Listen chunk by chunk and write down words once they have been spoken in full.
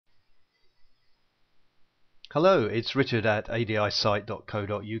Hello, it's Richard at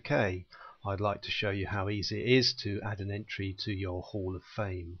ADIsite.co.uk. I'd like to show you how easy it is to add an entry to your Hall of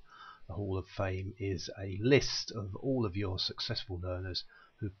Fame. The Hall of Fame is a list of all of your successful learners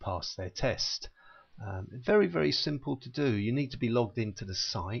who've passed their test. Very, very simple to do. You need to be logged into the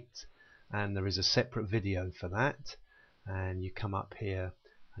site, and there is a separate video for that. And you come up here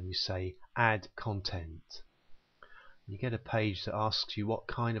and you say Add Content. You get a page that asks you what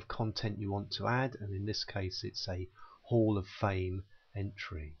kind of content you want to add, and in this case it's a Hall of Fame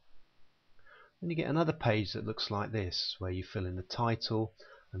entry. Then you get another page that looks like this, where you fill in the title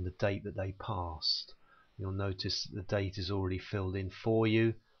and the date that they passed. You'll notice that the date is already filled in for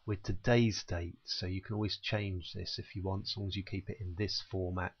you with today's date, so you can always change this if you want, as long as you keep it in this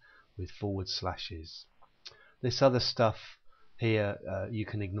format with forward slashes. This other stuff here, you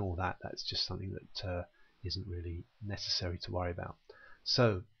can ignore that. That's just something that isn't really necessary to worry about.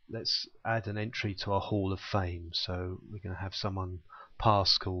 So let's add an entry to our Hall of Fame. So we're going to have someone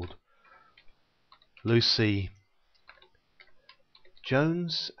pass called Lucy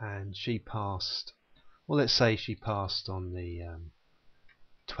Jones, and she passed, well, let's say she passed on the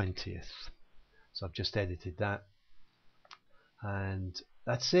 20th. So I've just edited that, and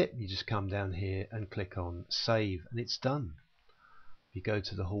that's it. You just come down here and click on save, and it's done. If you go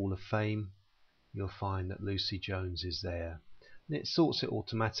to the Hall of Fame, you'll find that Lucy Jones is there, and it sorts it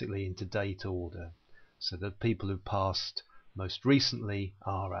automatically into date order, so the people who passed most recently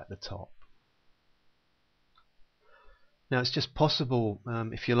are at the top. Now it's just possible,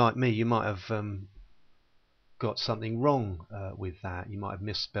 if you're like me, you might have got something wrong with that. You might have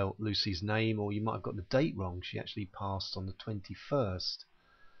misspelt Lucy's name, or you might have got the date wrong. She actually passed on the 21st.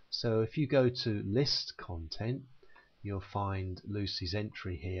 So if you go to list content, you'll find Lucy's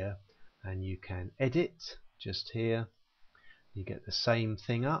entry here, and you can edit just here. You get the same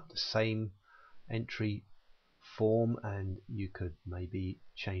thing up, the same entry form, and you could maybe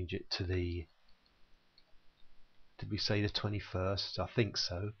change it to the, did we say the 21st? I think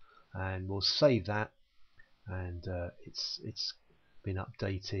so. And we'll save that, and it's been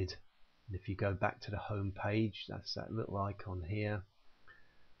updated. And if you go back to the home page, that's that little icon here,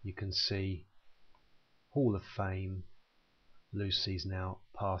 you can see Hall of Fame. Lucy's now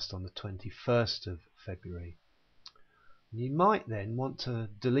passed on the 21st of February. You might then want to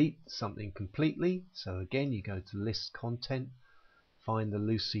delete something completely, so again you go to list content, find the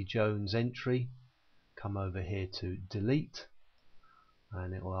Lucy Jones entry, come over here to delete,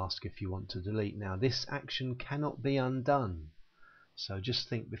 and it will ask if you want to delete. Now this action cannot be undone, so just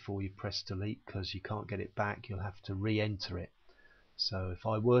think before you press delete, because you can't get it back. You'll have to re-enter it. So if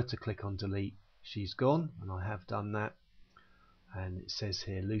I were to click on delete, she's gone, and I have done that. And it says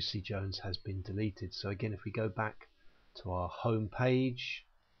here Lucy Jones has been deleted. So again, if we go back to our home page,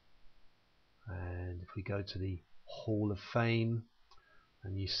 and if we go to the Hall of Fame,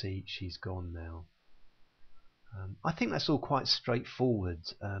 and you see she's gone now. I think that's all quite straightforward.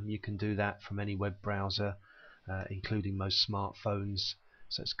 You can do that from any web browser, including most smartphones.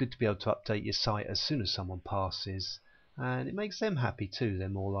 So it's good to be able to update your site as soon as someone passes, and it makes them happy too. They're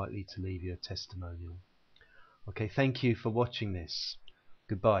more likely to leave you a testimonial. Okay, thank you for watching this.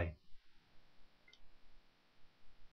 Goodbye.